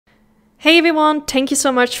Hey everyone, thank you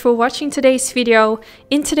so much for watching today's video.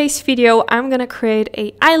 In today's video, I'm gonna create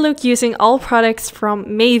a eye look using all products from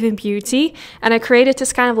Maven Beauty. And I created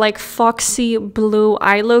this kind of like foxy blue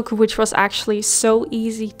eye look, which was actually so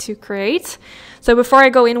easy to create. So before I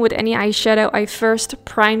go in with any eyeshadow, I first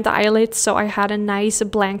primed the eyelids so I had a nice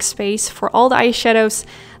blank space for all the eyeshadows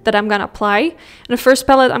that I'm gonna apply. And the first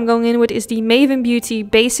palette I'm going in with is the Maven Beauty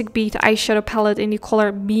Basic Beat eyeshadow palette in the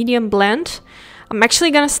color Medium Blend. I'm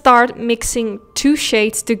actually gonna start mixing two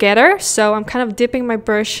shades together, so I'm kind of dipping my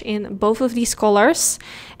brush in both of these colors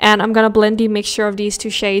and I'm gonna blend the mixture of these two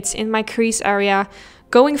shades in my crease area,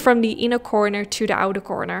 going from the inner corner to the outer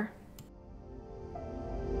corner.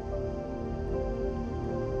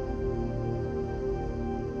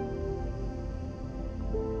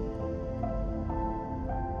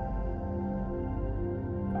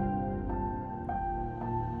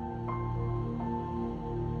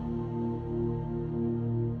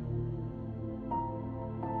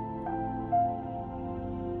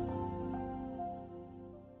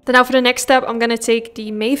 Then now for the next step, I'm going to take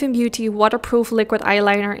the Maven Beauty Waterproof Liquid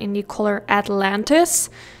Eyeliner in the color Atlantis.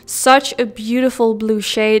 Such a beautiful blue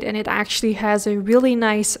shade, and it actually has a really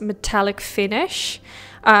nice metallic finish.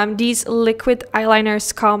 These liquid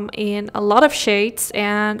eyeliners come in a lot of shades,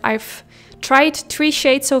 and I've tried 3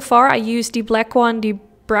 shades so far. I used the black one, the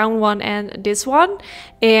brown one, and this one,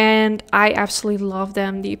 and I absolutely love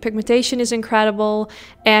them. The pigmentation is incredible,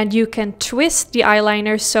 and you can twist the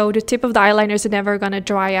eyeliner so the tip of the eyeliner is never gonna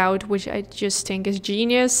dry out, which I just think is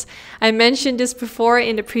genius. I mentioned this before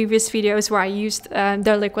in the previous videos where I used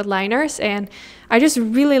their liquid liners, and I just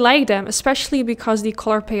really like them, especially because the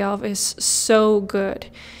color payoff is so good.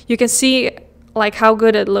 You can see like how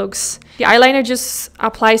good it looks. The eyeliner just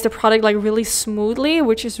applies the product like really smoothly,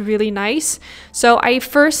 which is really nice. So I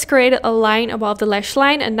first created a line above the lash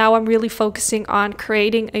line, and now I'm really focusing on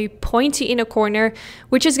creating a pointy inner corner,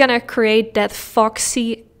 which is gonna create that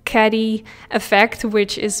foxy catty effect,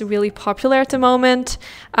 which is really popular at the moment.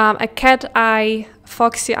 A cat eye,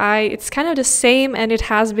 foxy eye, it's kind of the same, and it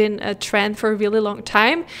has been a trend for a really long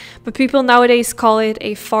time, but people nowadays call it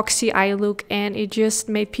a foxy eye look, and it just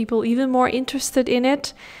made people even more interested in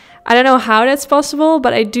it. I don't know how that's possible,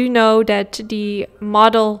 but I do know that the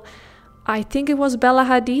model, I think it was Bella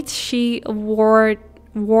Hadid, she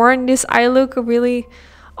worn this eye look really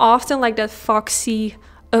often, like that foxy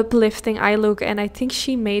uplifting eye look, and I think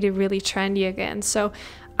she made it really trendy again. So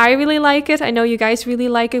I really like it. I know you guys really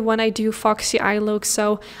like it when I do foxy eye looks,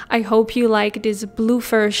 so I hope you like this blue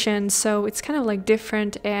version. So it's kind of like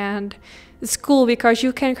different, and it's cool because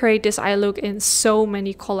you can create this eye look in so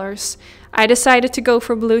many colors. I decided to go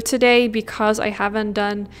for blue today because I haven't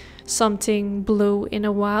done something blue in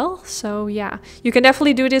a while. So yeah, you can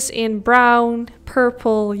definitely do this in brown,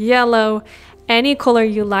 purple, yellow, any color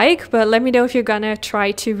you like, but let me know if you're gonna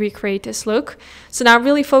try to recreate this look. So now I'm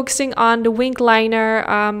really focusing on the wing liner.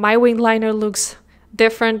 My wing liner looks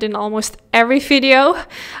different in almost every video.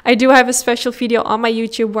 I do have a special video on my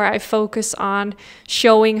YouTube where I focus on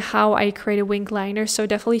showing how I create a wing liner, so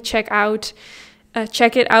definitely check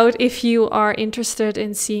it out if you are interested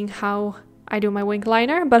in seeing how I do my wing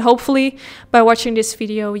liner, but hopefully by watching this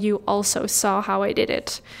video you also saw how I did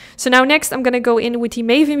it. So now next I'm gonna go in with the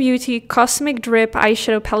Maven Beauty Cosmic Drip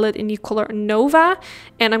eyeshadow palette in the color Nova,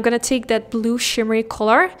 and I'm gonna take that blue shimmery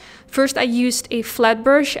color. First I used a flat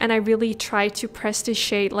brush and I really tried to press this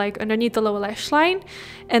shade like underneath the lower lash line,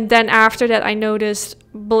 and then after that I noticed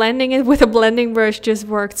blending it with a blending brush just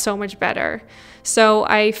worked so much better. So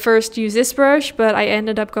I first used this brush, but I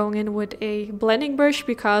ended up going in with a blending brush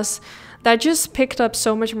because that just picked up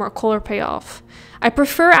so much more color payoff. I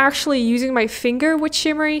prefer actually using my finger with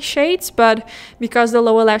shimmery shades, but because the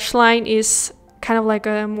lower lash line is kind of like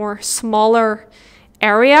a more smaller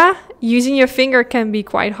area, using your finger can be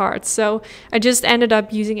quite hard. So I just ended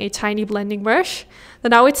up using a tiny blending brush.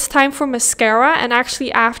 Then now it's time for mascara, and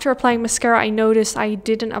actually after applying mascara I noticed I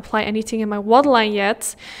didn't apply anything in my waterline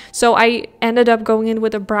yet. So I ended up going in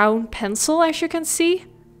with a brown pencil, as you can see.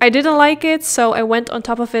 I didn't like it, so I went on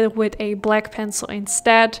top of it with a black pencil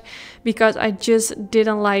instead because I just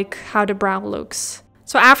didn't like how the brown looks.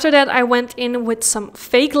 So after that I went in with some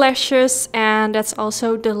fake lashes, and that's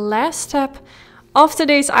also the last step of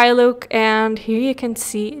today's eye look, and here you can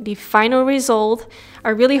see the final result. I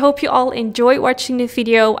really hope you all enjoyed watching the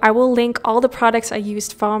video. I will link all the products I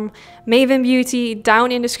used from Maven Beauty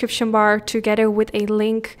down in the description bar, together with a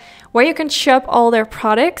link where you can shop all their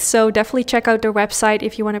products. So definitely check out their website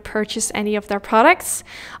if you want to purchase any of their products.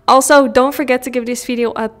 Also, don't forget to give this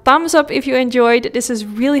video a thumbs up if you enjoyed. This is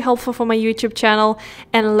really helpful for my YouTube channel,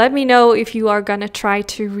 and let me know if you are gonna try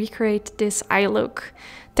to recreate this eye look.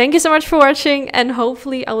 Thank you so much for watching, and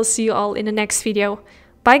hopefully I will see you all in the next video.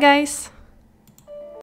 Bye guys!